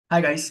Hi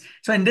guys.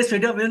 So in this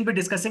video, we will be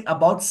discussing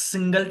about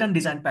singleton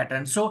design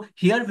pattern. So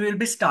here we will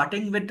be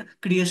starting with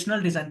creational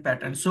design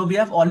pattern. So we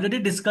have already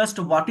discussed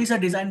what is a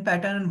design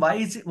pattern and why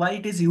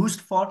it is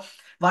used for,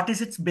 what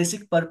is its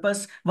basic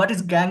purpose, what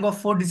is gang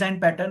of four design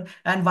pattern,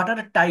 and what are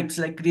the types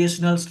like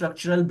creational,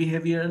 structural,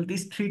 behavioral.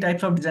 These three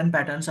types of design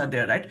patterns are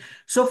there, right?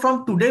 So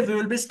from today, we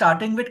will be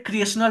starting with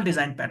creational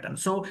design pattern.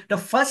 So the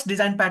first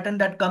design pattern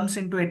that comes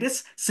into it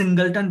is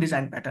singleton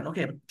design pattern.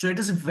 Okay. So it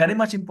is very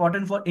much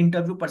important for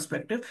interview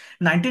perspective.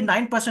 99%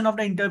 of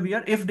the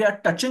interviewer, if they are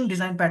touching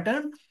design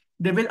pattern,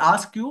 they will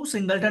ask you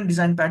singleton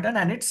design pattern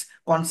and its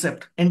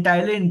concept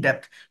entirely in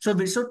depth. So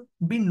we should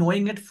be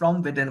knowing it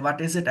from within. What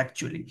is it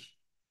actually?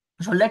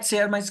 So let's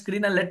share my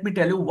screen and let me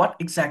tell you what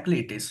exactly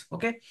it is.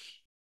 Okay.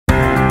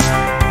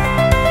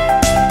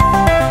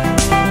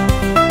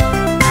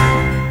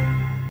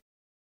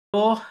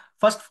 So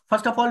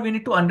first of all, we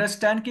need to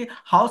understand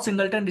how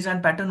singleton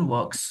design pattern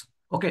works.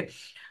 Okay.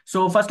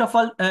 So first of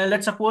all,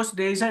 let's suppose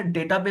there is a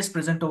database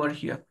present over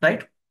here,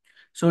 right?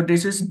 So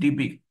this is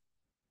DB.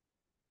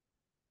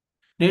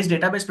 There is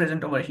database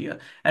present over here.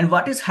 And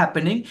what is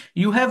happening?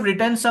 You have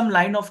written some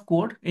line of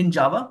code in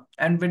Java.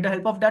 And with the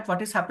help of that,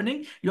 what is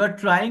happening? You are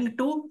trying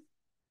to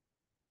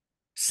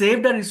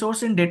save the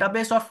resource in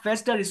database or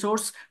fetch the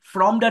resource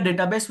from the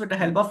database with the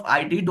help of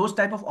ID, those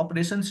type of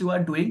operations you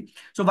are doing.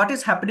 So what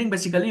is happening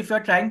basically, if you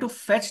are trying to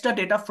fetch the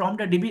data from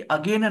the DB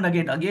again and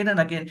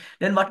again,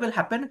 then what will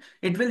happen?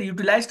 It will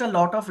utilize a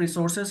lot of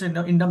resources in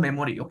the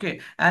memory, okay?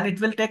 And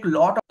it will take a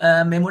lot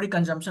of memory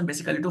consumption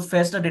basically to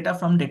fetch the data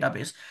from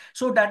database.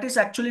 So that is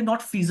actually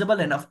not feasible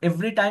enough.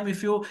 Every time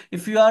if you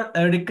are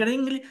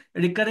recurring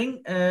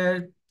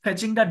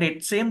fetching the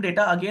same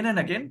data again and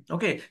again.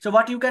 Okay. So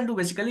what you can do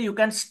basically, you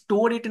can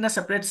store it in a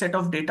separate set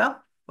of data.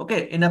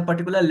 Okay. In a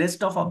particular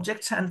list of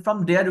objects. And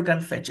from there you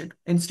can fetch it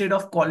instead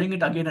of calling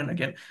it again and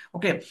again.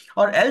 Okay.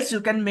 Or else you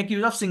can make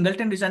use of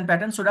singleton design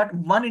pattern so that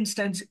one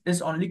instance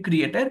is only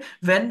created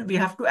when we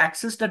have to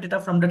access the data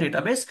from the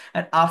database.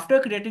 And after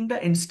creating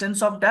the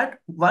instance of that,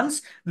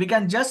 once we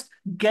can just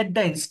get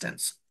the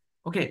instance.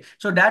 Okay.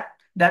 So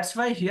that's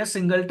why here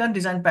singleton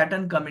design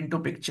pattern come into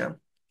picture.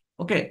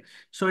 Okay,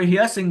 so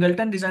here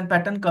singleton design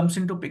pattern comes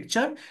into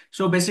picture.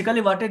 So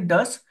basically what it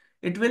does,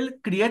 it will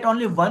create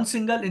only one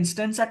single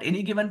instance at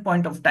any given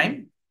point of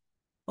time.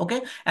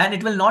 Okay, and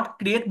it will not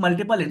create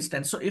multiple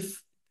instance. So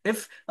if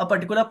a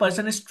particular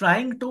person is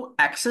trying to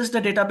access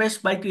the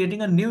database by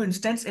creating a new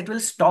instance, it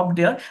will stop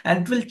there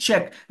and it will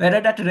check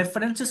whether that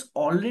reference is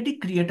already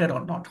created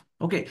or not.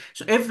 Okay,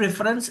 so if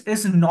reference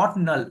is not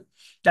null,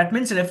 that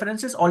means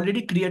reference is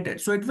already created.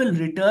 So it will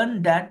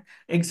return that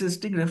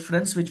existing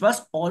reference which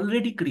was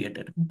already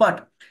created.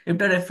 But if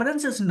the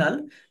reference is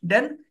null,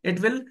 then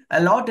it will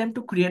allow them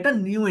to create a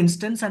new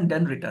instance and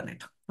then return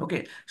it.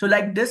 Okay, so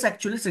like this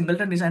actually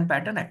singleton design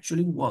pattern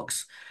actually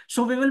works.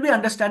 So we will be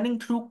understanding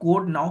through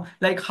code now,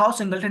 like how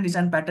singleton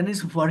design pattern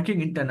is working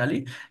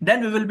internally.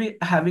 Then we will be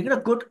having a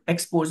good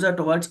exposure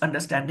towards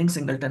understanding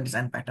singleton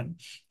design pattern.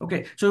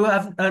 Okay, so you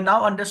have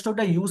now understood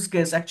the use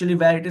case actually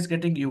where it is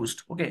getting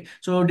used. Okay,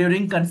 so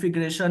during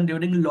configuration,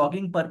 during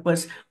logging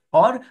purpose,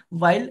 or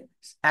while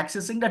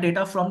accessing the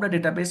data from the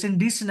database, in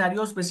these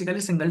scenarios, basically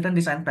singleton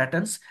design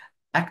patterns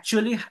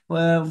actually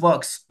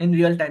works in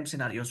real time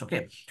scenarios.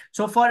 Okay,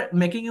 so for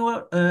making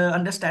your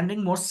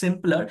understanding more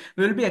simpler,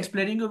 we will be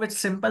explaining you with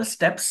simple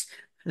steps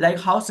like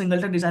how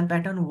singleton design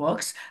pattern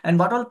works and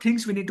what all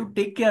things we need to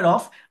take care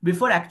of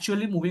before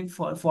actually moving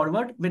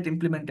forward with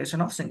implementation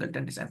of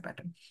singleton design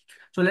pattern.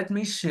 So let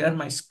me share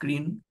my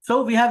screen.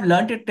 So we have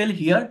learned it till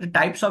here. The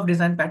types of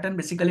design pattern,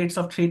 basically it's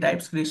of three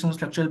types: creation,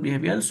 structural,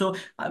 behavioral. So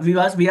we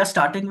are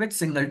starting with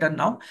singleton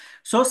now.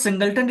 So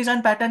singleton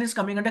design pattern is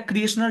coming under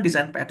creational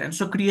design pattern.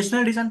 So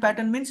creational design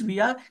pattern means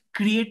we are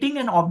creating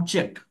an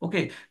object.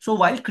 Okay. So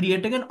while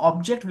creating an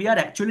object, we are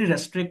actually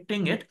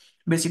restricting it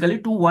basically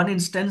to one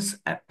instance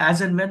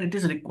as and when it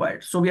is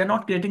required. So we are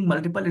not creating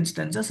multiple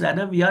instances,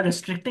 rather we are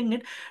restricting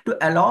it to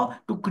allow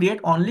to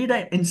create only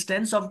the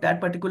instance of that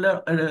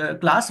particular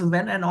class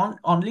when and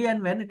only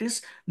and when it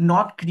is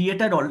not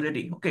created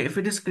already. Okay, if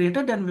it is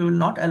created, then we will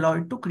not allow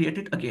it to create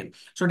it again.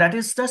 So that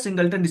is the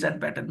singleton design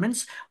pattern,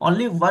 means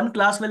only one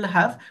class will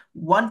have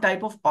one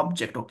type of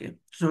object. Okay,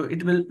 so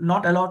it will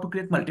not allow to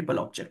create multiple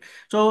object.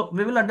 So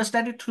we will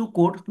understand it through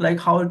code, like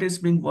how it is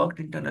being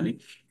worked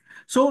internally.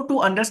 So to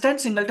understand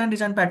singleton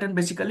design pattern,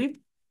 basically,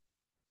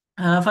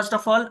 first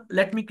of all,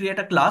 let me create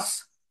a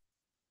class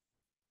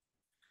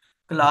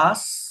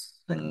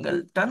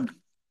singleton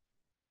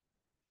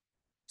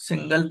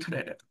single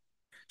threaded.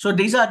 So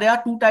there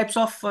are two types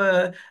of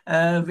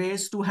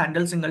ways to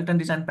handle singleton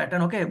design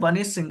pattern. Okay, one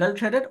is single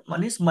threaded,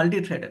 one is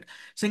multi-threaded.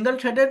 Single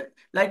threaded,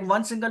 like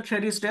one single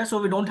thread is there,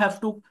 so we don't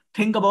have to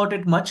think about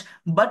it much.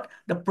 But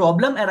the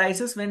problem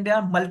arises when there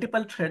are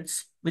multiple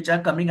threads which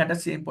are coming at the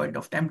same point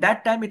of time.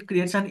 That time it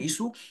creates an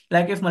issue.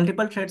 Like if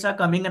multiple threads are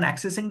coming and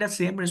accessing the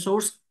same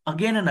resource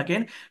again and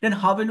again, then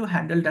how will you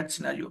handle that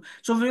scenario?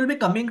 So we will be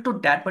coming to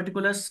that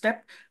particular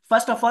step.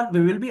 First of all,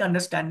 we will be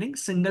understanding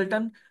single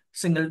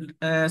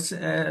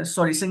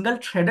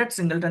threaded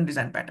singleton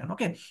design pattern.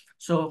 Okay,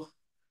 so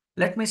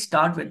Let me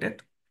start with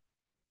it.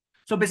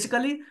 So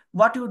basically,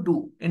 what you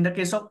do in the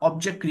case of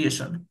object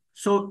creation.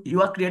 So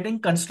you are creating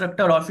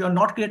constructor, or if you are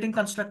not creating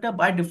constructor,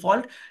 by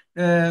default,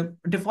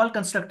 default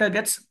constructor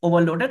gets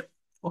overloaded.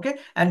 Okay,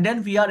 and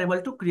then we are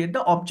able to create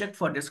the object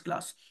for this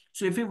class.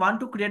 So if you want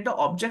to create the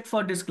object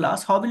for this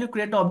class, how will you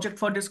create the object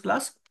for this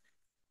class?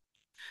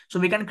 So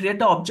we can create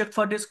the object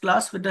for this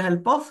class with the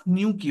help of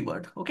new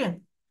keyword.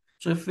 Okay,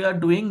 so if we are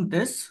doing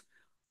this,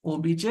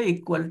 obj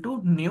equal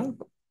to new.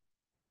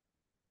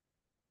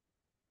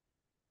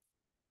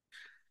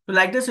 So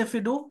like this, if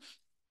we do,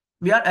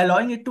 we are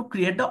allowing it to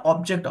create the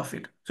object of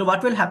it. So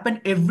what will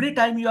happen every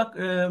time you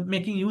are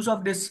making use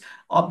of this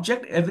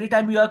object, every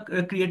time you are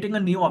creating a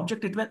new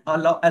object, it will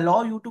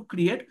allow you to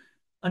create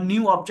a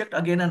new object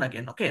again and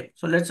again. Okay,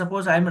 so let's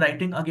suppose I am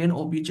writing again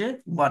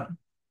obj1.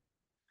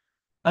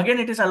 Again,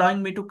 it is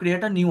allowing me to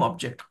create a new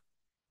object.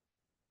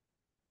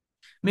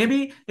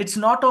 Maybe it's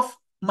not of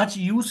much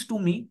use to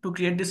me to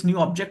create this new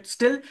object.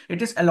 Still,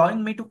 it is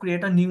allowing me to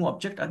create a new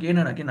object again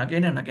and again,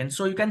 again and again.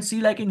 So you can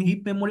see, like in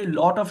heap memory, a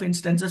lot of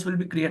instances will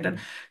be created.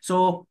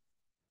 So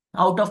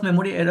out of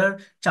memory error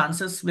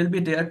chances will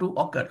be there to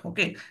occur.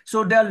 Okay,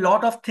 so there are a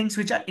lot of things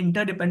which are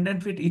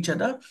interdependent with each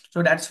other.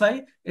 So that's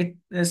why it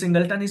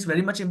singleton is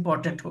very much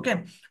important.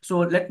 Okay, so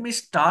let me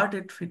start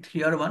it with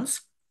here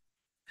once.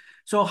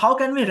 So how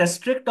can we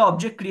restrict the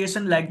object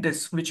creation like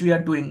this, which we are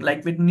doing,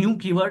 like with new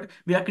keyword,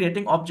 we are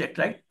creating object,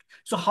 right?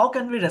 So how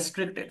can we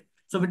restrict it?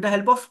 So with the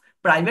help of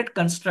private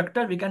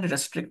constructor, we can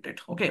restrict it.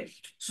 Okay.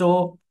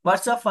 So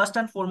what's the first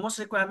and foremost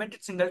requirement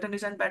in singleton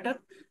design pattern?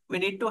 We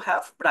need to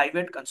have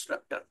private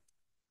constructor.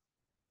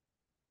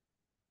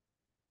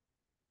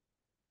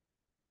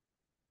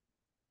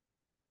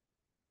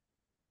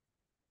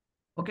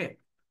 Okay.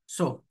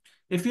 So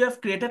if you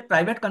have created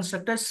private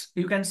constructors,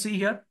 you can see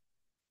here,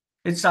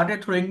 it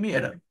started throwing me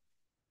error.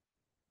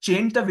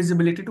 Change the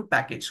visibility to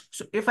package.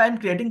 So if I'm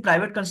creating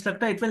private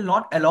constructor, it will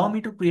not allow me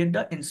to create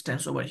the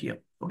instance over here.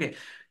 Okay.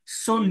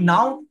 So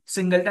now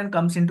singleton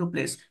comes into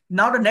place.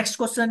 Now the next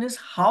question is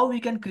how we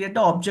can create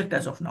the object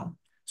as of now.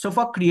 So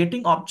for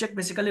creating object,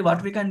 basically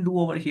what we can do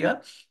over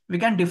here, we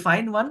can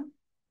define one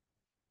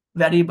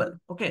variable.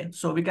 Okay.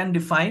 So we can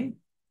define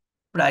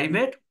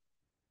private.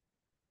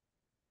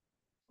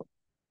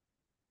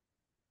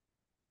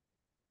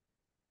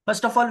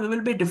 First of all, we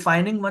will be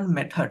defining one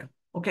method.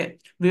 Okay.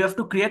 We have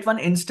to create one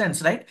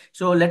instance, right?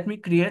 So let me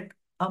create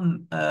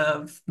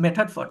a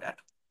method for that.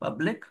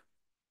 Public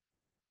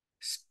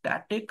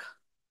static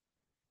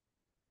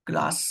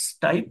class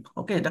type.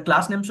 Okay, the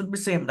class name should be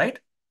same, right?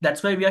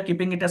 That's why we are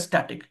keeping it as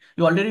static.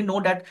 You already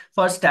know that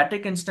for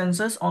static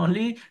instances,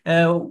 only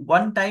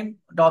one time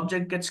the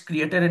object gets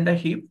created in the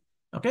heap.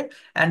 Okay,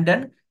 and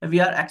then we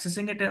are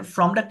accessing it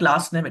from the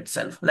class name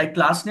itself, like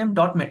class name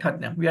dot method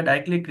name. We are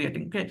directly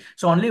creating. Okay,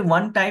 so only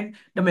one time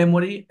the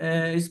memory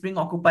is being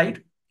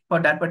occupied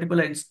for that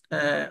particular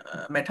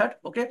method.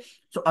 Okay,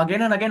 so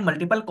again and again,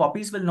 multiple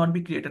copies will not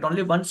be created.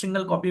 Only one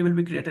single copy will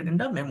be created in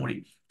the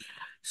memory.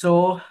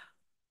 So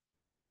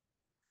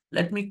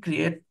let me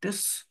create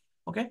this.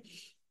 Okay,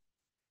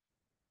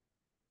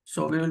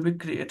 so we will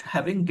be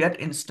having get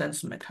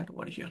instance method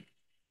over here.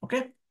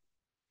 Okay,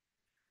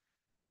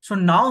 so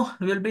now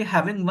we will be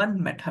having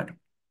one method.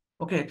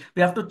 Okay,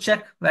 we have to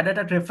check whether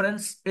that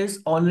reference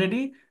is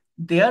already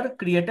there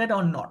created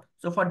or not.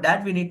 So for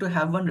that we need to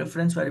have one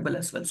reference variable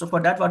as well. So for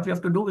that, what we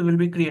have to do, we will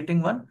be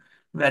creating one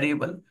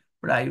variable,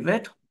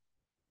 private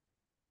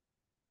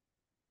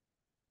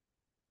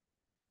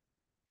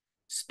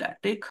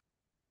static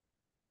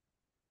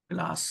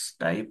class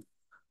type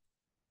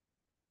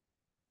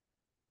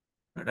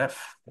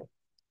ref.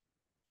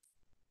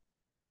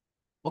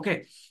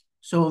 Okay,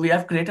 so we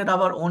have created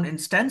our own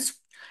instance.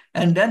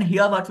 And then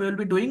here what we will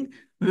be doing,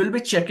 we will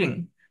be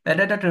checking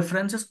whether that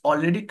reference is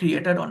already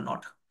created or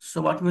not. So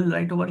what we'll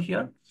write over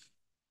here,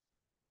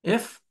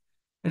 if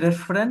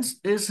reference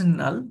is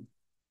null,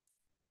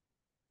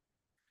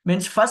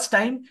 means first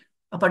time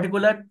a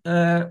particular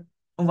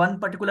one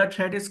particular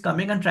thread is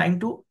coming and trying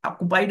to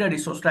occupy the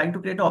resource, trying to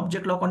create an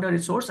object lock on the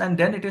resource, and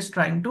then it is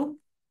trying to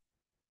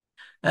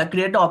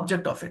create the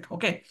object of it.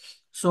 Okay,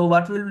 so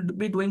what we'll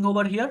be doing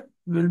over here,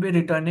 we'll be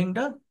returning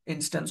the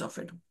instance of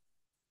it.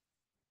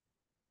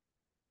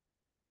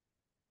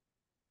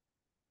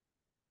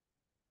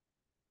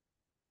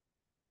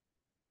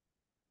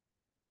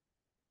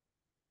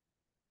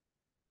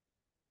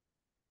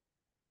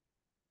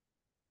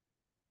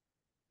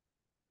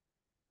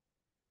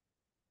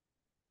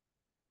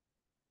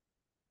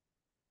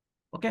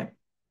 Okay,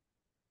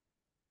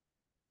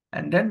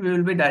 and then we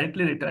will be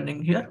directly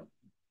returning here.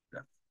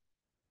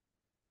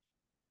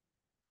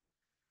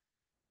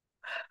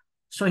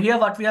 So here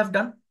what we have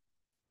done.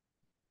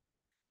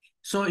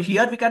 So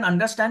here we can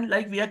understand,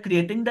 like we are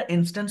creating the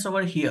instance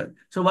over here.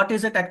 So what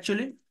is it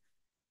actually?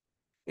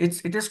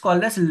 It is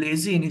called as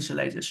lazy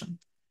initialization.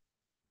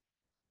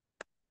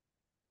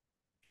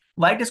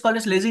 Why it is called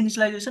as lazy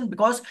initialization?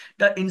 Because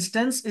the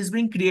instance is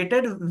being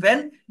created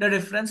when the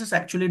reference is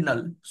actually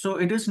null. So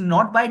it is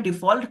not by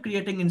default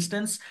creating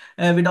instance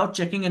without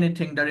checking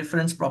anything, the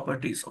reference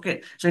properties.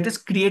 Okay, so it is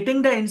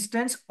creating the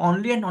instance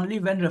only and only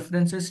when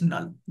reference is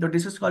null. So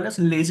this is called as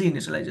lazy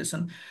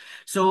initialization.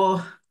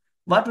 So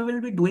what we will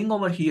be doing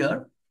over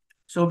here,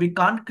 so we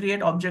can't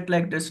create object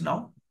like this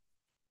now.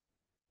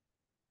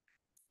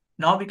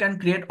 Now we can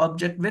create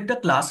object with the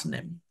class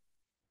name.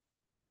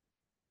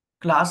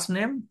 Class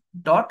name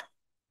dot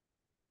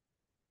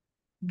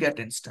get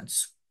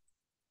instance.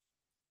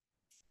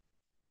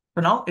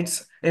 So now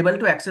it's able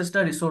to access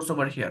the resource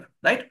over here,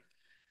 right?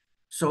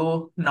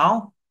 So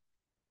now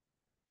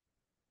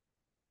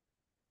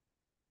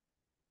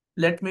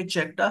let me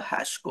check the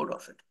hash code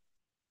of it.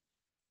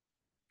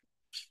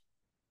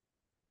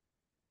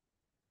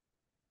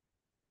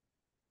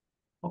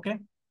 Okay.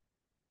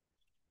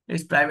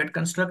 It's private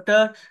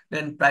constructor,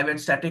 then private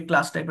static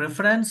class type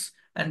reference,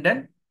 and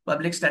then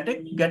public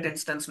static get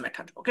instance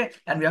method. Okay.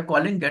 And we are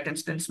calling get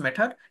instance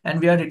method and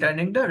we are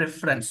returning the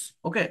reference.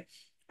 Okay.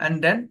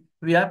 And then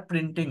we are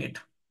printing it,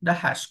 the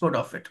hash code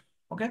of it.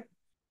 Okay.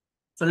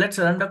 So let's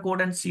run the code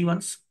and see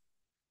once.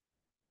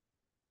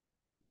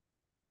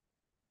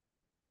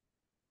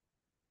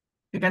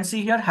 You can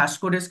see here hash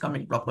code is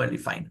coming properly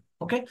fine.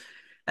 Okay.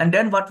 And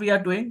then what we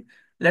are doing,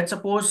 let's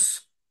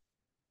suppose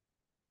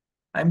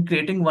I'm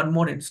creating one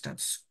more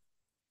instance,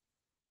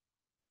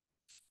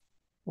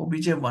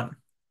 obj1.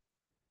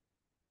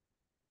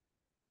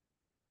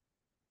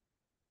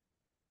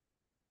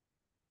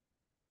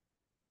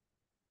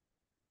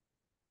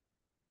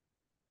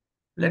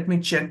 Let me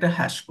check the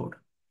hash code.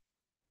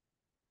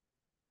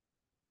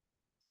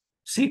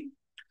 See,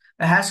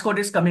 the hash code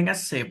is coming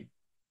as same.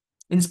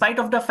 In spite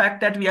of the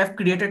fact that we have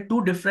created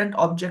two different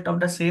objects of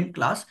the same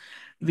class,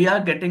 we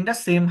are getting the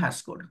same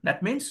hash code.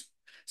 That means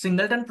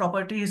singleton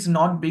property is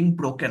not being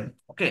broken.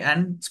 Okay,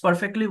 and it's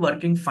perfectly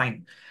working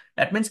fine.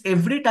 That means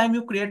every time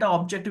you create an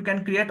object, you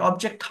can create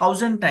object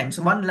 1,000 times,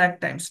 1 lakh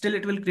times. Still,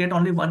 it will create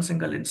only one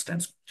single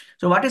instance.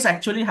 So what is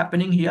actually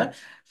happening here?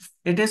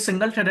 It is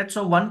single threaded.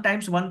 So one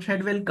times one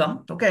thread will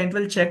come. Okay, it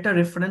will check the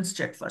reference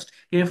check first.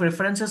 If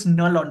reference is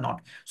null or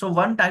not. So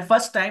one time,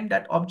 first time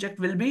that object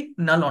will be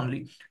null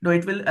only. Though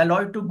it will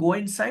allow it to go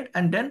inside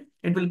and then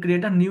it will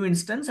create a new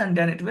instance and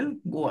then it will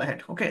go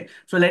ahead. Okay,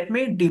 so let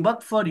me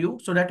debug for you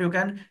so that you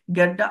can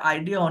get the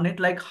idea on it,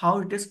 like how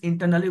it is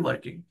internally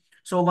working.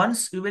 So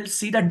once you will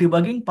see the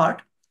debugging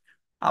part,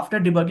 after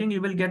debugging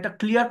you will get a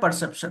clear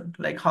perception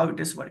like how it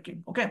is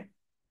working. Okay,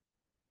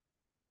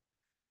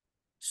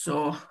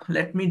 so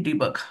let me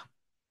debug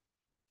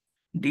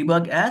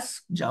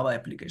as Java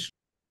application.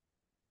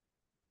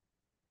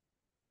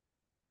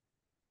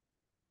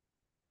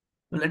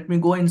 So let me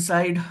go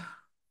inside.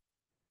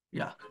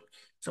 Yeah.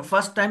 So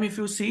first time if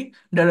you see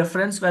the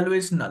reference value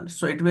is null.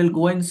 So it will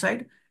go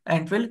inside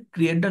and it will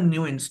create the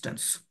new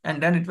instance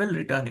and then it will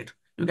return it.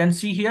 You can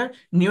see here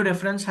new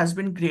reference has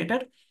been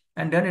created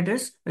and then it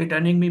is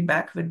returning me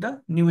back with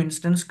the new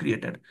instance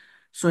created.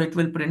 So it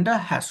will print the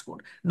hash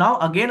code. Now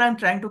again I'm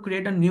trying to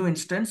create a new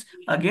instance.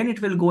 Again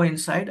it will go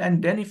inside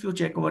and then if you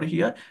check over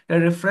here, the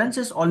reference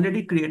is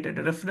already created.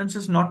 The reference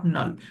is not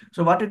null.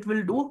 So what it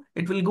will do,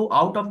 it will go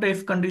out of the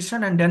if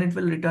condition and then it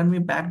will return me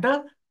back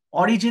the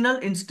original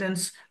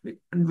instance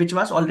which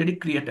was already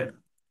created.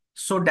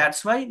 So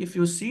that's why if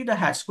you see the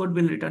hash code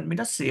will return me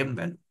the same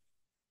value.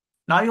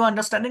 Now you are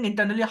understanding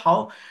internally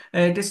how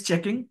it is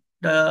checking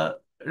the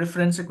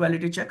reference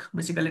equality check,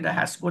 basically the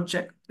hash code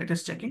check it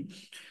is checking.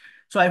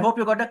 So I hope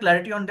you got a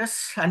clarity on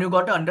this and you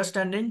got an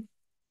understanding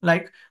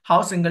like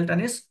how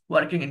singleton is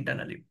working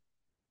internally.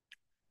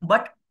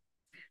 But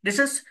this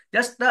is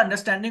just the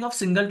understanding of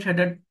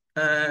single-threaded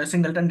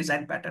singleton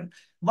design pattern.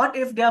 What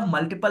if there are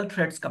multiple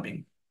threads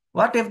coming?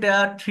 What if there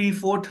are three,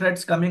 four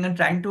threads coming and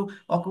trying to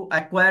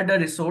acquire the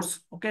resource?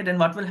 Okay, then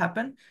what will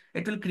happen?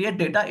 It will create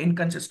data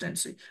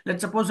inconsistency.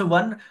 Let's suppose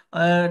one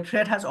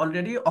thread has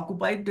already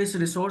occupied this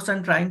resource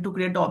and trying to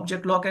create the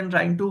object lock and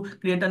trying to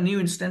create a new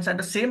instance. At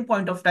the same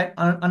point of time,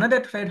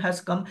 another thread has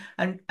come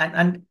and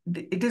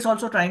it is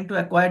also trying to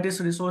acquire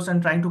this resource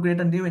and trying to create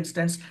a new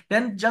instance.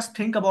 Then just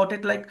think about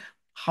it like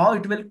how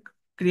it will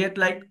create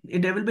like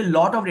there will be a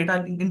lot of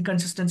data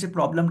inconsistency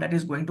problem that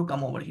is going to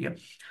come over here.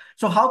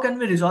 So how can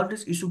we resolve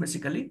this issue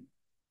basically?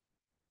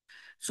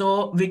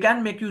 So we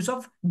can make use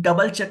of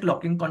double check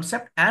locking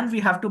concept and we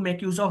have to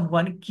make use of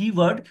one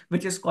keyword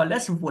which is called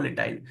as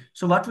volatile.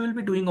 So what we will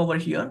be doing over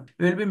here,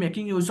 we will be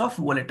making use of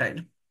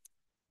volatile.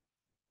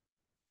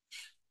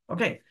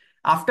 Okay.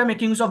 After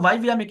making use of, why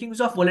we are making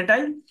use of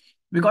volatile?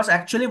 Because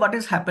actually what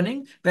is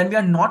happening when we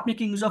are not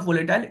making use of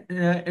volatile,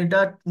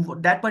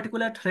 that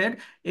particular thread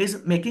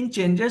is making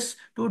changes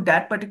to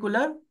that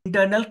particular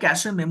internal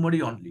cache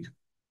memory only.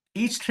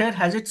 each thread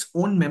has its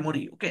own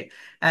memory. Okay,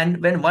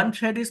 and when one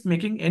thread is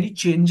making any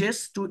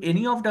changes to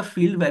any of the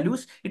field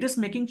values, it is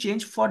making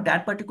change for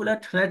that particular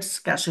thread's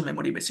cache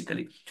memory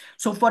basically.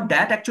 So for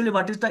that, actually,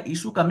 what is the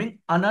issue coming?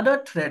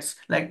 Another threads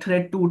like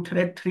thread 2,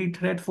 thread 3,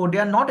 thread 4, they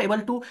are not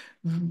able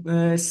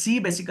to see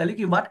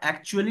basically what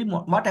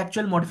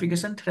actual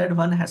modification thread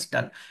 1 has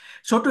done.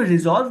 So to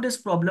resolve this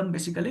problem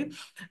basically,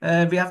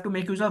 we have to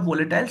make use of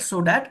volatile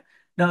so that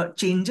the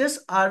changes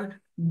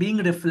are being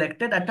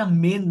reflected at the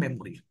main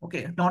memory,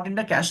 okay, not in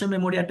the cache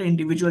memory at the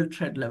individual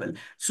thread level.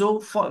 So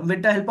for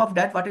with the help of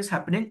that, what is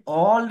happening,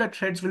 all the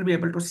threads will be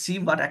able to see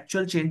what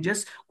actual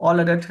changes all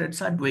other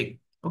threads are doing.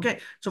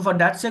 Okay, so for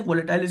that sake,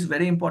 volatile is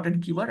very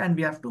important keyword and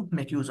we have to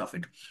make use of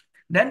it.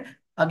 Then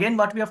again,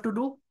 what we have to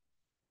do,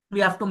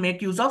 we have to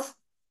make use of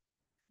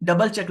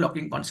double check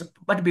locking concept.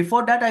 But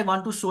before that, I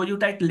want to show you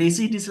that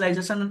lazy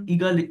initialization and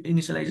eager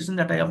initialization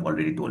that I have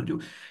already told you.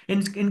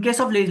 In case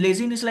of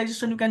lazy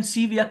initialization, you can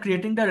see we are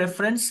creating the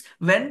reference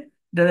when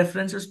the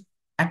reference is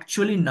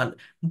actually null.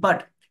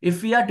 But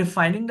if we are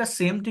defining the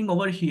same thing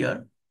over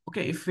here,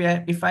 okay,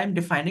 if I'm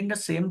defining the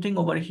same thing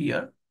over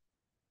here,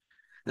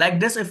 like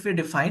this, if we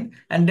define,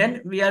 and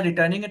then we are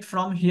returning it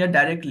from here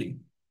directly.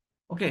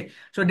 Okay,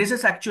 so this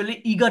is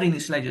actually eager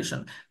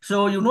initialization.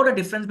 So you know the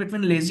difference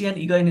between lazy and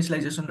eager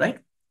initialization, right?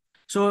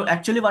 So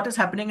actually what is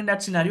happening in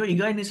that scenario,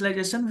 eager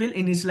initialization will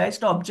initialize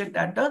the object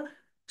at the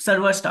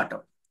server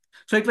startup.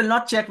 So it will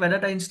not check whether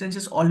the instance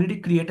is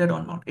already created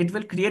or not. It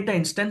will create the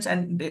instance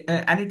and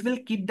it will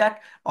keep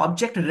that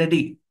object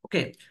ready.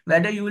 Okay,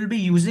 whether you will be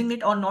using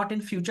it or not in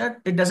future,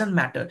 it doesn't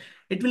matter.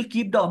 It will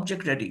keep the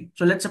object ready.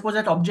 So let's suppose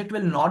that object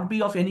will not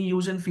be of any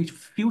use in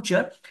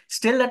future.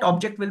 Still, that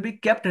object will be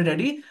kept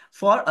ready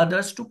for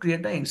others to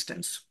create the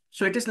instance.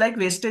 So it is like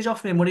wastage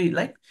of memory,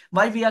 like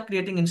why we are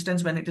creating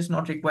instance when it is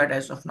not required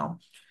as of now.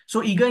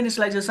 So eager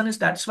initialization is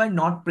that's why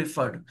not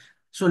preferred.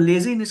 So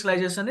lazy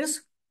initialization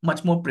is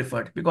much more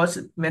preferred because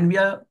when we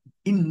are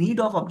in need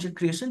of object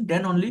creation,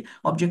 then only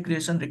object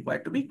creation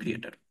required to be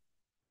created.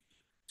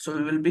 So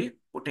we will be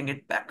putting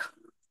it back.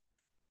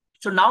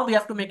 So now we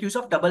have to make use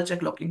of double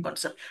check locking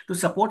concept to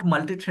support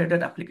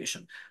multi-threaded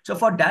application. So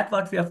for that,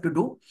 what we have to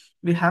do,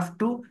 we have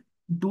to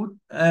do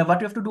what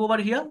we have to do over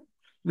here.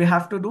 We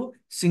have to do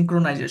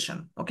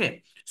synchronization.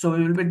 Okay. So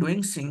we will be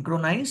doing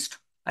synchronized.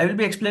 I will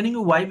be explaining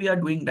you why we are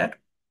doing that.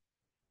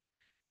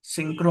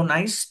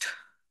 Synchronized.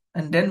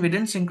 And then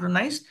within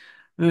synchronized,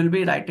 we will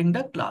be writing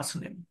the class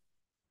name.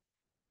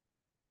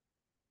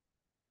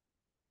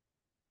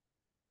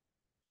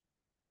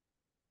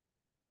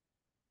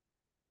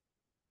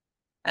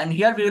 And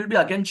here we will be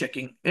again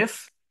checking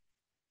if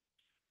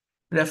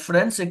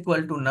reference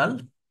equal to null,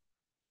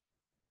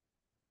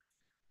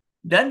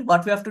 then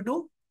what we have to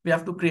do? We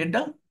have to create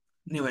a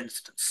new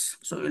instance.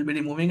 So we will be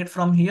removing it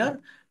from here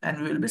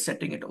and we will be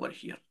setting it over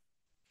here.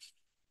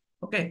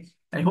 Okay.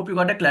 I hope you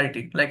got a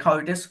clarity, like how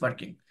it is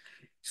working.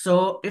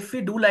 So if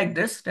we do like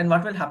this, then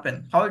what will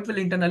happen? How it will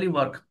internally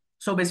work?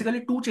 So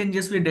basically two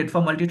changes we did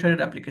for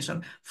multi-threaded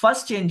application.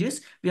 First change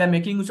is we are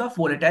making use of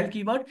volatile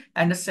keyword,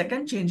 and the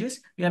second change is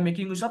we are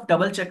making use of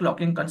double check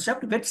locking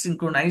concept with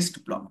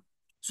synchronized block.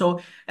 So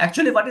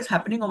actually what is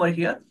happening over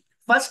here,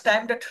 first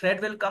time the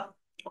thread will come.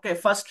 Okay,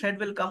 first thread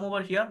will come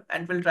over here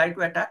and will try to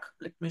attack.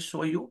 Let me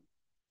show you.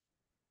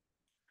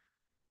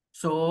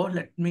 So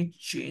let me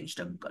change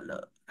the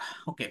color.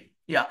 Okay,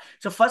 yeah.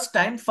 So first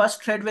time,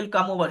 first thread will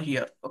come over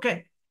here.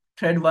 Okay,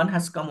 thread 1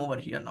 has come over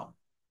here now.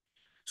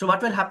 So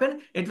what will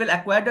happen? It will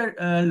acquire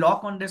the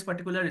lock on this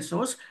particular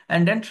resource,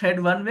 and then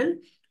thread 1 will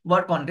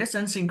work on this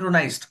and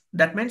synchronized.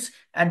 That means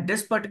at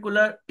this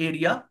particular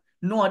area,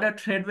 no other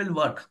thread will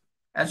work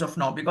as of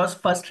now because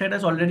first thread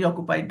has already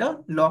occupied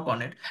the lock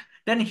on it.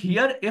 Then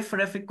here, if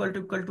ref equal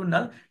to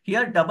null,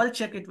 here double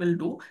check it will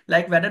do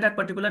like whether that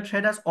particular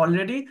thread has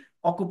already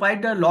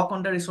occupied the lock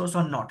on the resource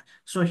or not.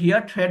 So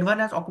here thread 1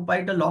 has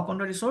occupied the lock on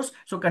the resource.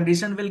 So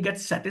condition will get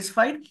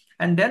satisfied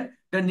and then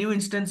the new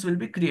instance will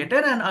be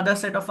created and other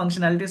set of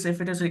functionalities,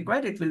 if it is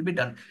required, it will be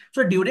done.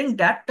 So during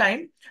that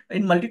time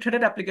in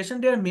multi-threaded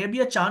application, there may be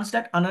a chance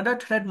that another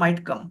thread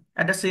might come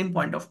at the same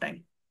point of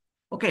time.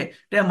 Okay,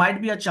 there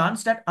might be a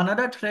chance that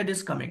another thread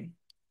is coming.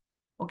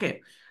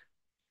 Okay,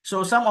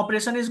 so some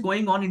operation is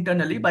going on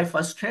internally by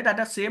first thread. At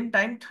the same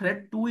time,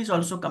 thread 2 is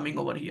also coming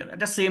over here at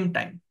the same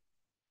time.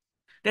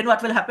 Then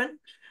what will happen?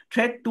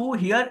 Thread 2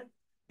 here,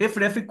 if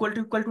ref equal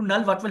to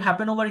null, what will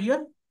happen over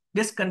here?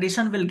 This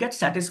condition will get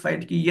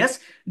satisfied. Yes,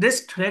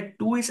 this thread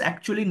 2 is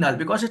actually null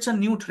because it's a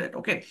new thread.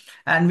 Okay.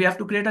 And we have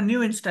to create a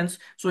new instance.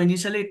 So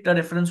initially the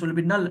reference will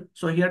be null.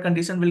 So here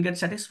condition will get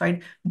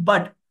satisfied.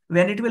 But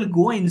when it will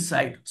go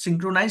inside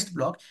synchronized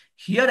block,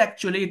 here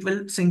actually it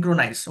will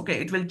synchronize. Okay.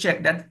 It will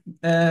check that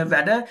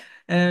whether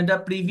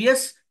the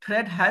previous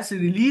thread has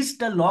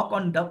released the lock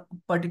on the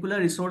particular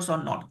resource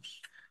or not.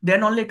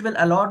 Then only it will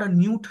allow the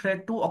new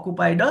thread to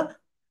occupy the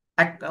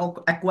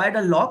acquire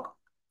the lock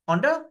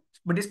on the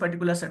this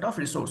particular set of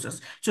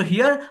resources. So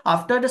here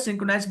after the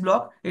synchronized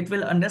block, it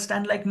will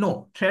understand like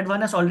no, thread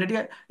 1 is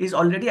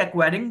already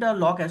acquiring the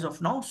lock as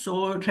of now.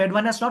 So thread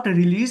 1 has not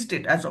released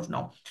it as of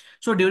now.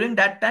 So during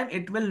that time,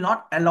 it will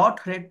not allow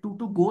thread 2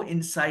 to go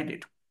inside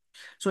it.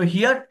 So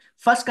here,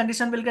 first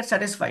condition will get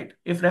satisfied.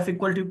 If ref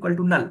equal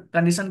to null,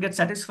 condition gets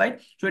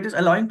satisfied. So it is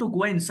allowing to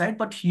go inside,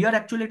 but here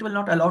actually it will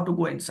not allow to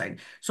go inside.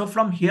 So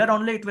from here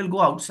only it will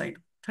go outside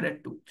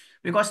thread 2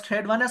 because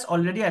thread 1 has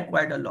already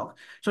acquired a lock.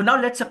 So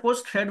now let's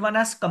suppose thread 1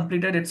 has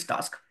completed its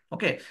task.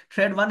 Okay,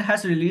 thread 1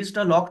 has released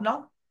a lock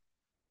now.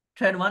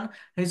 Thread 1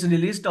 has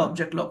released the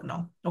object lock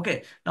now.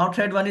 Okay, now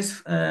thread 1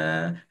 is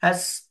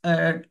has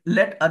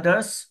let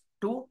others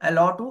to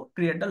allow to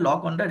create the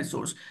lock on the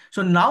resource.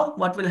 So now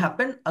what will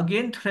happen?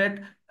 Again,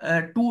 thread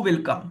 2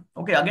 will come.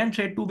 Okay, again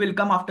thread 2 will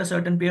come after a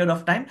certain period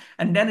of time,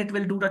 and then it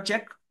will do the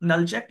check,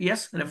 null check.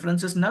 Yes,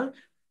 reference is null.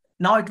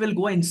 Now it will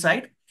go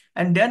inside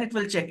and then it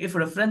will check if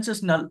reference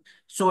is null.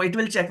 So it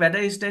will check whether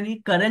is there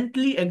any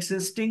currently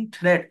existing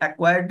thread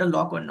acquired the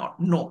lock or not.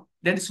 No,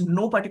 there is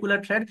no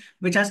particular thread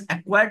which has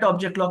acquired the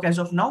object lock as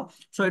of now.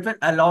 So it will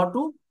allow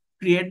to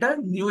create a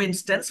new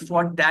instance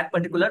for that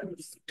particular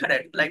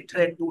thread, like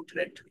thread 2,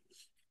 thread 3.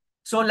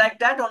 So like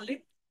that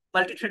only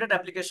multi-threaded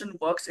application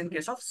works in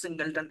case of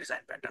singleton design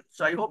pattern.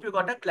 So I hope you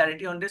got a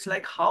clarity on this,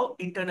 like how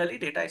internally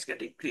data is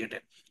getting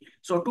created.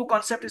 So two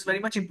concept is very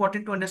much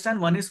important to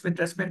understand. One is with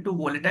respect to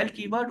volatile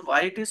keyword,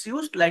 why it is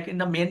used. Like in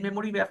the main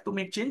memory, we have to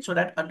make change so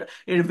that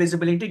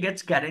visibility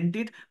gets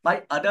guaranteed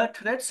by other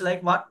threads,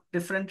 like what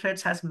different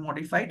threads has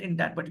modified in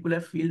that particular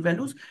field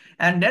values.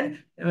 And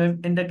then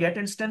in the get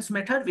instance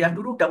method, we have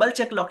to do double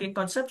check locking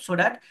concept so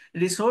that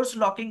resource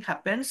locking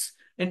happens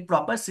in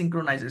proper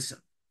synchronization.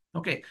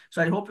 Okay,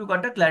 so I hope you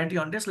got the clarity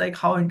on this, like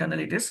how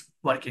internally it is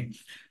working.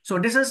 So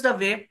this is the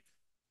way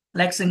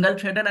like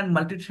single-threaded and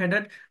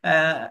multi-threaded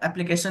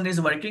application is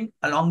working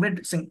along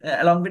with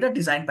the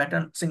design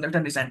pattern,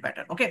 singleton design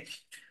pattern. Okay,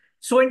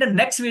 so in the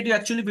next video,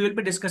 actually, we will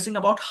be discussing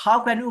about how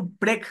can you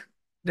break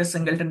the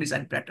singleton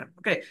design pattern.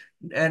 Okay,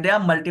 there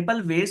are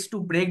multiple ways to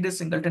break this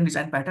singleton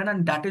design pattern,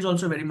 and that is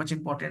also very much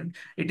important.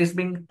 It is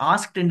being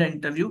asked in the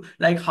interview,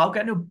 like how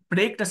can you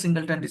break the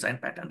singleton design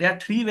pattern? There are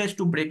three ways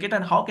to break it,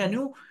 and how can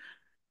you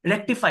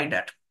rectify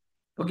that.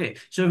 Okay,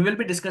 so we will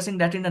be discussing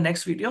that in the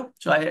next video.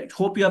 So I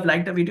hope you have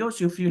liked the video.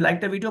 So if you like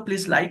the video,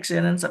 please like,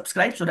 share, and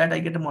subscribe so that I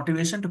get a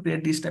motivation to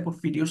create these type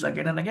of videos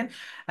again and again.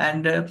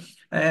 And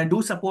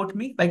do support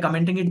me by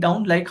commenting it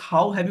down, like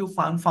how have you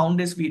found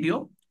this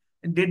video?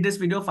 Did this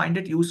video find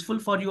it useful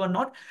for you or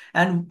not?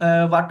 And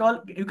what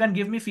all you can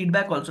give me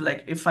feedback also,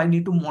 like if I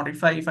need to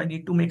modify, if I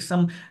need to make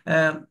some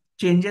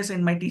changes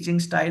in my teaching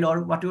style,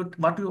 or what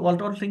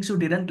all things you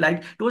didn't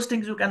like, those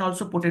things you can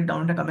also put it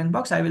down in the comment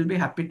box. I will be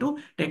happy to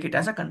take it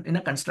as in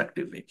a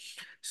constructive way.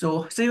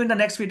 So see you in the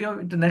next video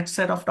with the next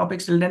set of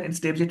topics. Till then,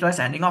 it's Devjit Roy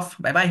signing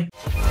off. Bye bye.